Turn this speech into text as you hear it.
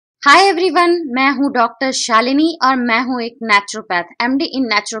Hi everyone, मैं हूं doctor Shalini और मैं हूं एक नेचुरोपैथ, एमडी इन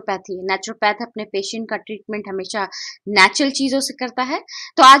नेचुरोपैथी। नेचुरोपैथ अपने पेशेंट का ट्रीटमेंट हमेशा नेचुरल चीजों से करता है।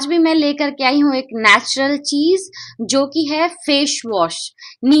 तो आज भी मैं लेकर के आई हूं एक नेचुरल चीज जो कि है फेस वॉश,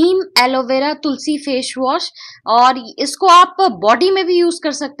 नीम एलोवेरा तुलसी फेस वॉश। और इसको आप बॉडी में भी यूज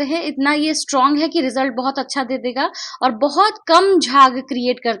कर सकते हैं। इतना ये स्ट्रांग है कि रिजल्ट बहुत अच्छा दे देगा और बहुत कम झाग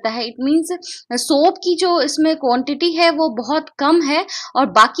क्रिएट करता है। इट मीन्स सोप की जो इसमें क्वांटिटी है वो बहुत कम है और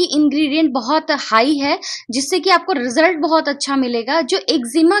बाकी इंग्रेडिएंट बहुत हाई है, जिससे कि आपको रिजल्ट बहुत अच्छा मिलेगा। जो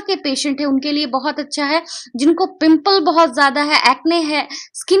एक्जिमा के पेशेंट है उनके लिए बहुत अच्छा है, जिनको पिंपल बहुत ज्यादा है, एक्ने है,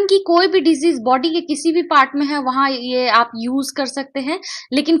 स्किन की कोई भी डिजीज बॉडी के किसी भी पार्ट में है, वहां ये आप यूज कर सकते हैं।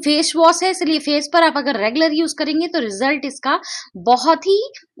 लेकिन फेस वॉश है, इसलिए फेस पर आप अगर रेगुलर यूज करेंगे तो रिजल्ट इसका बहुत ही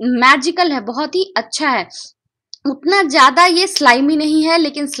मैजिकल है, बहुत ही अच्छा है। उतना ज्यादा ये स्लाइमी नहीं है,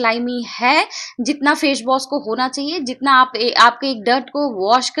 लेकिन स्लाइमी है जितना फेस वॉश को होना चाहिए, जितना आपके एक डर्ट को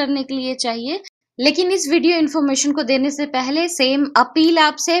वॉश करने के लिए चाहिए। लेकिन इस वीडियो इन्फॉर्मेशन को देने से पहले सेम अपील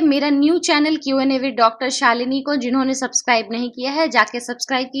आपसे, मेरा new channel Q&A with doctor Shalini को जिन्होंने सब्सक्राइब नहीं किया है जाके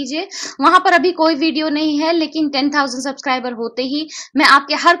सब्सक्राइब कीजिए। वहां पर अभी कोई वीडियो नहीं है, लेकिन 10,000 सब्सक्राइबर होते ही मैं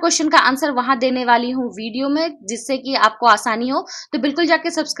आपके हर क्वेश्चन का आंसर वहां देने वाली हूँ वीडियो में, जिससे कि आपको आसानी हो। तो बिल्कुल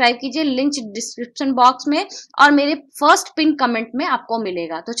जाके सब्सक्राइब कीजिए, लिंक डिस्क्रिप्शन बॉक्स में और मेरे फर्स्ट पिन कमेंट में आपको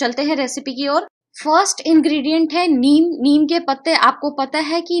मिलेगा। तो चलते हैं रेसिपी की ओर। फर्स्ट इंग्रेडिएंट है नीम। नीम के पत्ते, आपको पता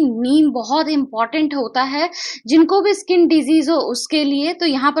है कि नीम बहुत इंपॉर्टेंट होता है जिनको भी स्किन डिजीज हो उसके लिए। तो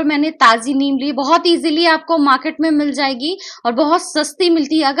यहाँ पर मैंने ताजी नीम ली, बहुत इजीली आपको मार्केट में मिल जाएगी और बहुत सस्ती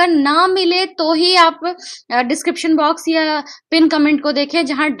मिलती है। अगर ना मिले तो ही आप डिस्क्रिप्शन बॉक्स या पिन कमेंट को देखें,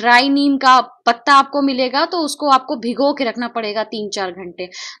 जहाँ ड्राई नीम का पत्ता आपको मिलेगा, तो उसको आपको भिगो के रखना पड़ेगा 3-4 घंटे।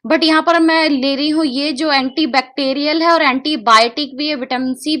 बट यहाँ पर मैं ले रही हूँ ये जो एंटी बैक्टीरियल है और एंटीबायोटिक भी है,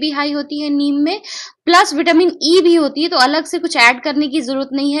 विटामिन सी भी हाई होती है नीम में, प्लस विटामिन ई भी होती है। तो अलग से कुछ ऐड करने की जरूरत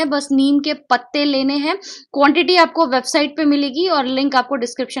नहीं है, बस नीम के पत्ते लेने हैं। क्वांटिटी आपको वेबसाइट पे मिलेगी और लिंक आपको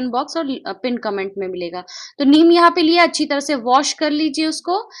डिस्क्रिप्शन बॉक्स और पिन कमेंट में मिलेगा। तो नीम यहाँ पे लिया, अच्छी तरह से वॉश कर लीजिए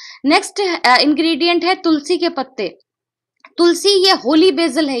उसको। नेक्स्ट इंग्रेडिएंट है तुलसी के पत्ते। तुलसी ये होली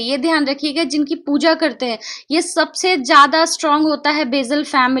बेजल है, ये ध्यान रखिएगा। जिनकी पूजा करते हैं ये सबसे ज्यादा स्ट्रांग होता है बेजल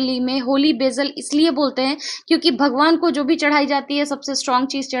फैमिली में। होली बेजल इसलिए बोलते हैं क्योंकि भगवान को जो भी चढ़ाई जाती है सबसे स्ट्रांग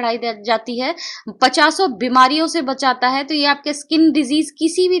चीज चढ़ाई जाती है, 50 बीमारियों से बचाता है। तो ये आपके स्किन डिजीज,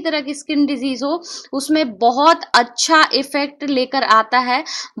 किसी भी तरह की स्किन डिजीज हो, उसमें बहुत अच्छा इफेक्ट लेकर आता है।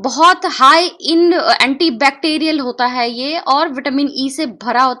 बहुत हाई इन एंटीबैक्टीरियल होता है ये, और विटामिन ई से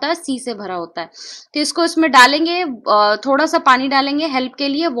भरा होता है, सी से भरा होता है। तो इसको इसमें डालेंगे, थोड़ा सा पानी डालेंगे हेल्प के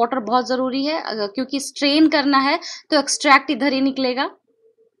लिए। वाटर बहुत जरूरी है क्योंकि स्ट्रेन करना है तो एक्सट्रैक्ट इधर ही निकलेगा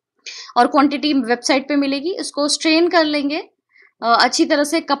और क्वांटिटी वेबसाइट पे मिलेगी। इसको स्ट्रेन कर लेंगे अच्छी तरह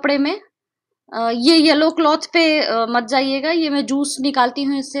से कपड़े में। ये येलो क्लॉथ पे मत जाइएगा, ये मैं जूस निकालती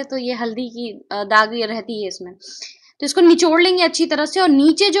हूँ इससे, तो ये हल्दी की दाग ये रहती है इसमें। तो इसको निचोड़ लेंगे अच्छी तरह से। और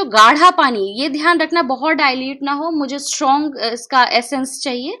नीचे जो गाढ़ा पानी, ये ध्यान रखना बहुत डाइल्यूट ना हो, मुझे स्ट्रॉन्ग इसका एसेंस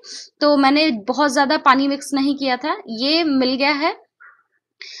चाहिए, तो मैंने बहुत ज्यादा पानी मिक्स नहीं किया था। ये मिल गया है।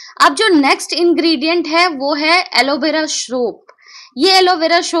 अब जो नेक्स्ट इंग्रेडिएंट है वो है एलोवेरा सोप। ये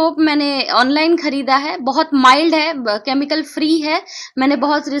एलोवेरा सोप मैंने ऑनलाइन खरीदा है, बहुत माइल्ड है, केमिकल फ्री है। मैंने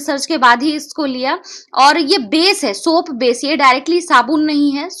बहुत रिसर्च के बाद ही इसको लिया। और ये बेस है, सोप बेस, ये डायरेक्टली साबुन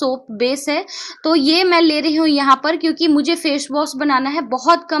नहीं है, सोप बेस है। तो ये मैं ले रही हूँ यहाँ पर क्योंकि मुझे फेस वॉश बनाना है।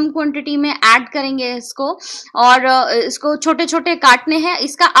 बहुत कम क्वांटिटी में ऐड करेंगे इसको और इसको छोटे छोटे काटने हैं।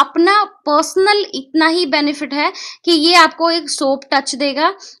 इसका अपना पर्सनल इतना ही बेनिफिट है कि ये आपको एक सोप टच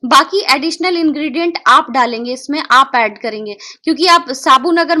देगा। बाकी एडिशनल इंग्रेडिएंट आप डालेंगे इसमें, आप ऐड करेंगे, क्योंकि आप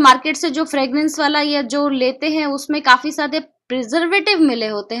साबुन अगर मार्केट से जो फ्रेग्रेंस वाला या जो लेते हैं उसमें काफी सारे प्रिजर्वेटिव मिले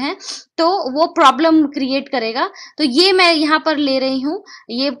होते हैं, तो वो प्रॉब्लम क्रिएट करेगा। तो ये मैं यहाँ पर ले रही हूँ।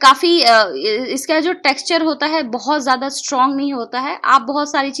 ये काफी इसका जो टेक्सचर होता है बहुत ज्यादा स्ट्रांग नहीं होता है। आप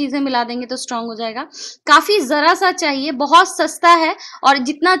बहुत सारी चीजें मिला देंगे तो स्ट्रांग हो जाएगा। काफी जरा सा चाहिए, बहुत सस्ता है, और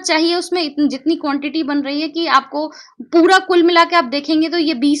जितना चाहिए उसमें जितनी क्वांटिटी बन रही है कि आपको पूरा कुल मिला के आप देखेंगे तो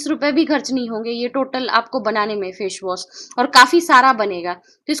ये 20 रुपए भी खर्च नहीं होंगे ये टोटल आपको बनाने में फेस वॉश, और काफी सारा बनेगा।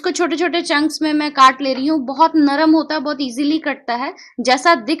 तो इसको छोटे छोटे चंक्स में मैं काट ले रही हूँ। बहुत नरम होता है, बहुत इजीली कटता है,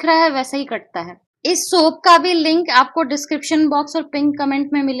 जैसा दिख रहा है वैसा ही कटता है। इस सोप का भी लिंक आपको डिस्क्रिप्शन बॉक्स और पिन कमेंट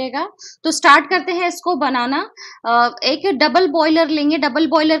में मिलेगा। तो स्टार्ट करते हैं इसको बनाना। एक डबल बॉयलर लेंगे। डबल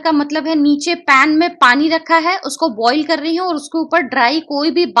बॉयलर का मतलब है नीचे पैन में पानी रखा है, उसको बॉईल कर रही हूँ, और उसके ऊपर ड्राई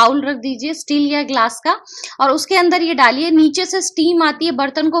कोई भी बाउल रख दीजिए, स्टील या ग्लास का, और उसके अंदर ये डालिए। नीचे से स्टीम आती है,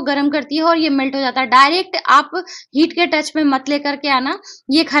 बर्तन को गर्म करती है और ये मेल्ट हो जाता है। डायरेक्ट आप हीट के टच में मत लेकर के आना,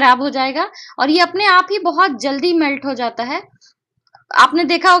 ये खराब हो जाएगा, और ये अपने आप ही बहुत जल्दी मेल्ट हो जाता है। आपने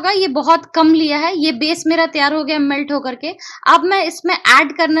देखा होगा ये बहुत कम लिया है। ये बेस मेरा तैयार हो गया मेल्ट होकर के। अब मैं इसमें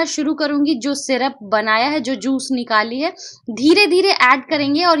ऐड करना शुरू करूंगी जो सिरप बनाया है, जो जूस निकाली है, धीरे धीरे ऐड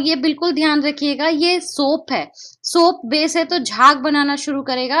करेंगे। और ये बिल्कुल ध्यान रखिएगा, ये सोप है, सोप बेस है तो झाग बनाना शुरू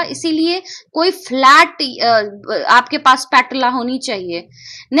करेगा, इसीलिए कोई फ्लैट आपके पास पैटला होनी चाहिए।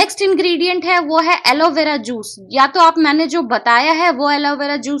 नेक्स्ट इंग्रेडिएंट है वो है एलोवेरा जूस। या तो आप मैंने जो बताया है वो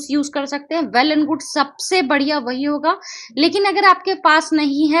एलोवेरा जूस यूज कर सकते हैं, वेल एंड गुड, सबसे बढ़िया वही होगा। लेकिन अगर आपके पास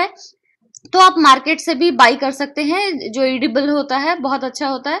नहीं है तो आप मार्केट से भी बाई कर सकते हैं, जो एडिबल होता है, बहुत अच्छा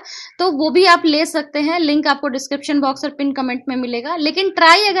होता है, तो वो भी आप ले सकते हैं। लिंक आपको डिस्क्रिप्शन बॉक्स और पिन कमेंट में मिलेगा। लेकिन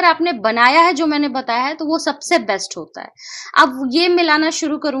ट्राई अगर आपने बनाया है जो मैंने बताया है तो वो सबसे बेस्ट होता है। अब ये मिलाना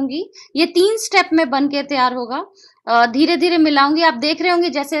शुरू करूंगी। ये 3 स्टेप में बन के तैयार होगा। धीरे धीरे मिलाऊंगी। आप देख रहे होंगे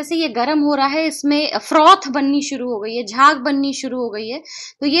जैसे जैसे ये गर्म हो रहा है, इसमें फ्रॉथ बननी शुरू हो गई है, झाग बननी शुरू हो गई है।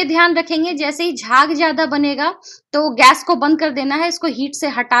 तो ये ध्यान रखेंगे, जैसे ही झाग ज्यादा बनेगा तो गैस को बंद कर देना है, इसको हीट से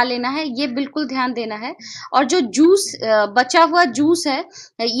हटा लेना है, ये बिल्कुल ध्यान देना है। और जो जूस बचा हुआ जूस है,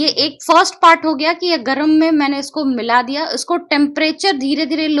 ये एक फर्स्ट पार्ट हो गया कि ये गर्म में मैंने इसको मिला दिया। इसको टेम्परेचर धीरे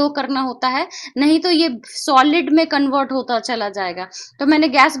धीरे लो करना होता है, नहीं तो ये सॉलिड में कन्वर्ट होता चला जाएगा। तो मैंने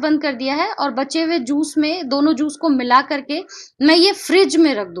गैस बंद कर दिया है और बचे हुए जूस में, दोनों जूस को मिला करके मैं ये फ्रिज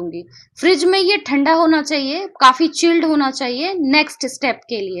में रख दूंगी। फ्रिज में ये ठंडा होना चाहिए, काफी चिल्ड होना चाहिए नेक्स्ट स्टेप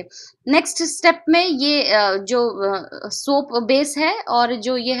के लिए। नेक्स्ट स्टेप में ये जो सोप बेस है और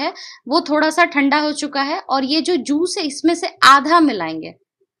जो ये है वो थोड़ा सा ठंडा हो चुका है, और ये जो जूस है इसमें से आधा मिलाएंगे,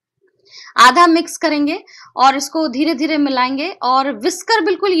 आधा मिक्स करेंगे और इसको धीरे धीरे मिलाएंगे। और विस्कर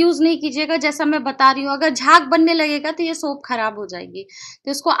बिल्कुल यूज नहीं कीजिएगा, जैसा मैं बता रही हूँ, अगर झाग बनने लगेगा तो ये सोप खराब हो जाएगी।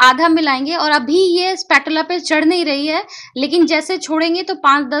 तो इसको आधा मिलाएंगे। और अभी ये स्पैटुला पे चढ़ नहीं रही है, लेकिन जैसे छोड़ेंगे तो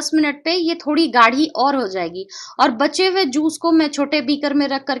 5-10 मिनट पे ये थोड़ी गाढ़ी और हो जाएगी। और बचे हुए जूस को मैं छोटे बीकर में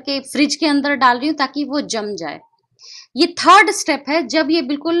रख करके फ्रिज के अंदर डाल रही हूँ ताकि वो जम जाए। ये थर्ड स्टेप है, जब ये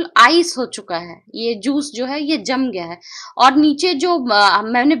बिल्कुल आइस हो चुका है, ये जूस जो है ये जम गया है, और नीचे जो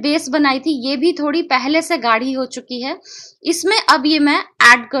मैंने बेस बनाई थी ये भी थोड़ी पहले से गाढ़ी हो चुकी है, इसमें अब ये मैं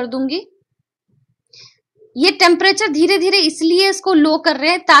ऐड कर दूंगी। ये टेम्परेचर धीरे धीरे इसलिए इसको लो कर रहे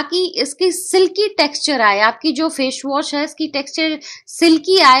हैं ताकि इसकी सिल्की टेक्सचर आए। आपकी जो फेस वॉश है इसकी टेक्सचर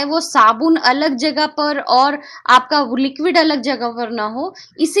सिल्की आए, वो साबुन अलग जगह पर और आपका लिक्विड अलग जगह पर ना हो,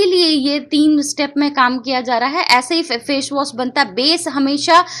 इसीलिए ये 3 स्टेप में काम किया जा रहा है। ऐसे ही फेस वॉश बनता है। बेस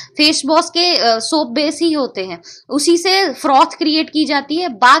हमेशा फेस वॉश के सोप बेस ही होते हैं, उसी से फ्रॉथ क्रिएट की जाती है,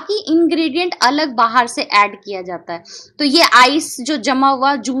 बाकी इंग्रेडिएंट अलग बाहर से ऐड किया जाता है। तो ये आइस जो जमा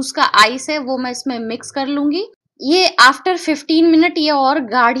हुआ जूस का आइस है वो मैं इसमें मिक्स कर लूंगी। ये आफ्टर 15 मिनट ये और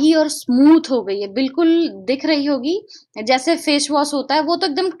गाढ़ी और स्मूथ हो गई है, बिल्कुल दिख रही होगी जैसे फेस वॉश होता है। वो तो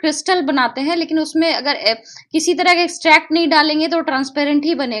एकदम क्रिस्टल बनाते हैं, लेकिन उसमें अगर किसी तरह का एक्सट्रैक्ट नहीं डालेंगे तो ट्रांसपेरेंट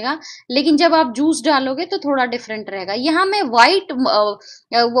ही बनेगा, लेकिन जब आप जूस डालोगे तो थोड़ा डिफरेंट रहेगा। यहाँ मैं वाइट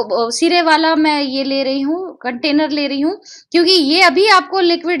सिरे वाला मैं ये ले रही हूँ, कंटेनर ले रही हूँ, क्योंकि ये अभी आपको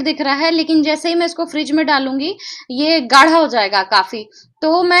लिक्विड दिख रहा है, लेकिन जैसे ही मैं इसको फ्रिज में डालूंगी ये गाढ़ा हो जाएगा काफी।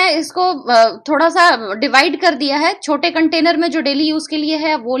 तो मैं इसको थोड़ा सा डिवाइड कर दिया है, छोटे कंटेनर में जो डेली यूज के लिए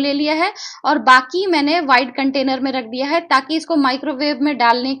है वो ले लिया है, और बाकी मैंने वाइट कंटेनर में रख दिया है ताकि इसको माइक्रोवेव में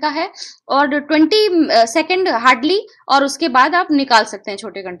डालने का है, और 20 सेकेंड हार्डली, और उसके बाद आप निकाल सकते हैं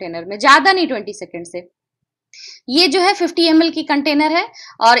छोटे कंटेनर में, ज्यादा नहीं, 20 सेकेंड से। ये जो है 50 ml की कंटेनर है,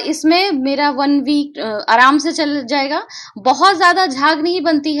 और इसमें मेरा 1 वीक आराम से चल जाएगा। बहुत ज्यादा झाग नहीं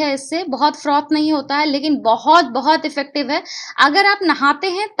बनती है इससे, बहुत फ्रॉथ नहीं होता है, लेकिन बहुत बहुत इफेक्टिव है। अगर आप नहाते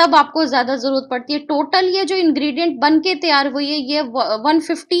हैं तब आपको ज्यादा जरूरत पड़ती है। टोटल ये जो इंग्रेडिएंट बन के तैयार हुई है ये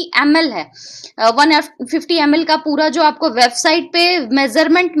 150 ml है। 150 ml का पूरा जो आपको वेबसाइट पे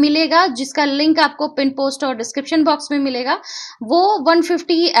मेजरमेंट मिलेगा, जिसका लिंक आपको पिन पोस्ट और डिस्क्रिप्शन बॉक्स में मिलेगा, वो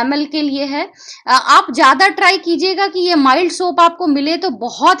 150 ml के लिए है। आप ज्यादा ट्राई कीजिएगा कि ये माइल्ड सोप आपको मिले तो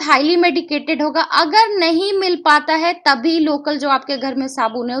बहुत हाईली मेडिकेटेड होगा। अगर नहीं मिल पाता है तभी लोकल जो आपके घर में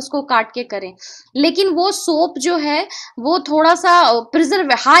साबुन है उसको काट के करें, लेकिन वो सोप जो है वो थोड़ा सा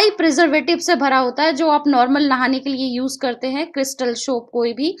हाई प्रिजर्वेटिव से भरा होता है, जो आप नॉर्मल नहाने के लिए यूज करते हैं, क्रिस्टल सोप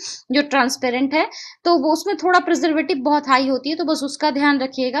कोई भी जो ट्रांसपेरेंट है, तो वो उसमें थोड़ा प्रिजर्वेटिव बहुत हाई होती है, तो बस उसका ध्यान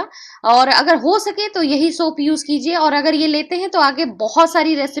रखिएगा। और अगर हो सके तो यही सोप यूज कीजिए। और अगर ये लेते हैं तो आगे बहुत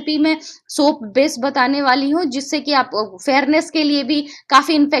सारी रेसिपी में सोप बेस बताने वाली हूँ, जिससे कि आप फेयरनेस के लिए भी,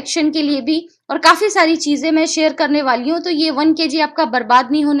 काफी इन्फेक्शन के लिए भी, और काफी सारी चीजें मैं शेयर करने वाली हूँ। तो ये 1 kg आपका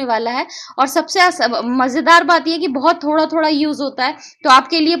बर्बाद नहीं होने वाला है। और सबसे मजेदार बात यह कि बहुत थोड़ा थोड़ा यूज होता है, तो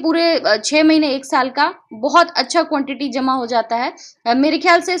आपके लिए पूरे 6 महीने 1 साल का बहुत अच्छा क्वांटिटी जमा हो जाता है। मेरे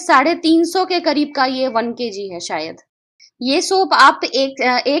ख्याल से 350 के करीब का ये 1 kg है शायद। ये सोप आप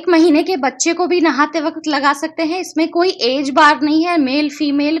एक महीने के बच्चे को भी नहाते वक्त लगा सकते हैं। इसमें कोई एज बार नहीं है, मेल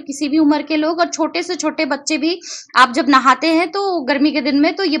फीमेल किसी भी उम्र के लोग, और छोटे से छोटे बच्चे भी आप जब नहाते हैं तो गर्मी के दिन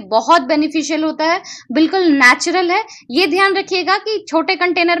में तो ये बहुत बेनिफिशियल होता है, बिल्कुल नेचुरल है। ये ध्यान रखिएगा कि छोटे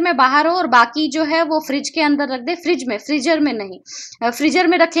कंटेनर में बाहर हो और बाकी जो है वो फ्रिज के अंदर रख दे, फ्रिज में, फ्रीजर में नहीं। फ्रीजर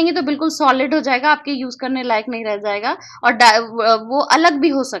में रखेंगे तो बिल्कुल सॉलिड हो जाएगा, आपके यूज करने लायक नहीं रह जाएगा और वो अलग भी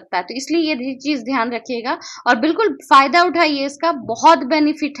हो सकता है। तो इसलिए ये चीज ध्यान रखिएगा और बिल्कुल फायदा उठाइए, इसका बहुत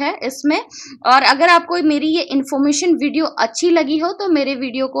बेनिफिट है इसमें। और अगर आपको मेरी ये इन्फॉर्मेशन वीडियो अच्छी लगी हो तो मेरे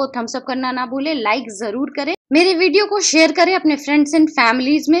वीडियो को थम्स अप करना ना भूले, लाइक जरूर करें, मेरे वीडियो को शेयर करें अपने फ्रेंड्स एंड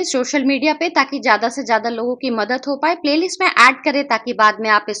फैमिलीज में सोशल मीडिया पे, ताकि ज्यादा से ज्यादा लोगों की मदद हो पाए। प्लेलिस्ट में ऐड करें ताकि बाद में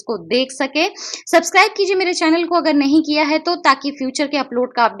आप इसको देख सके। सब्सक्राइब कीजिए मेरे चैनल को अगर नहीं किया है तो, ताकि फ्यूचर के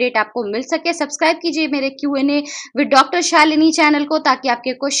अपलोड का अपडेट आपको मिल सके। सब्सक्राइब कीजिए मेरे Q&A with doctor Shalini channel को, ताकि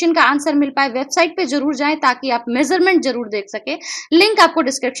आपके क्वेश्चन का आंसर मिल पाए। वेबसाइट पे जरूर जाएं ताकि आप मेजरमेंट जरूर देख सके। लिंक आपको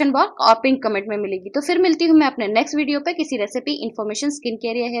डिस्क्रिप्शन बॉक्स और पिन कमेंट में मिलेगी। तो फिर मिलती हूँ मैं अपने नेक्स्ट वीडियो पे किसी रेसिपी, इन्फॉर्मेशन, स्किन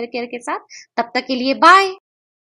केयर या हेयर केयर के साथ। तब तक के लिए बाय।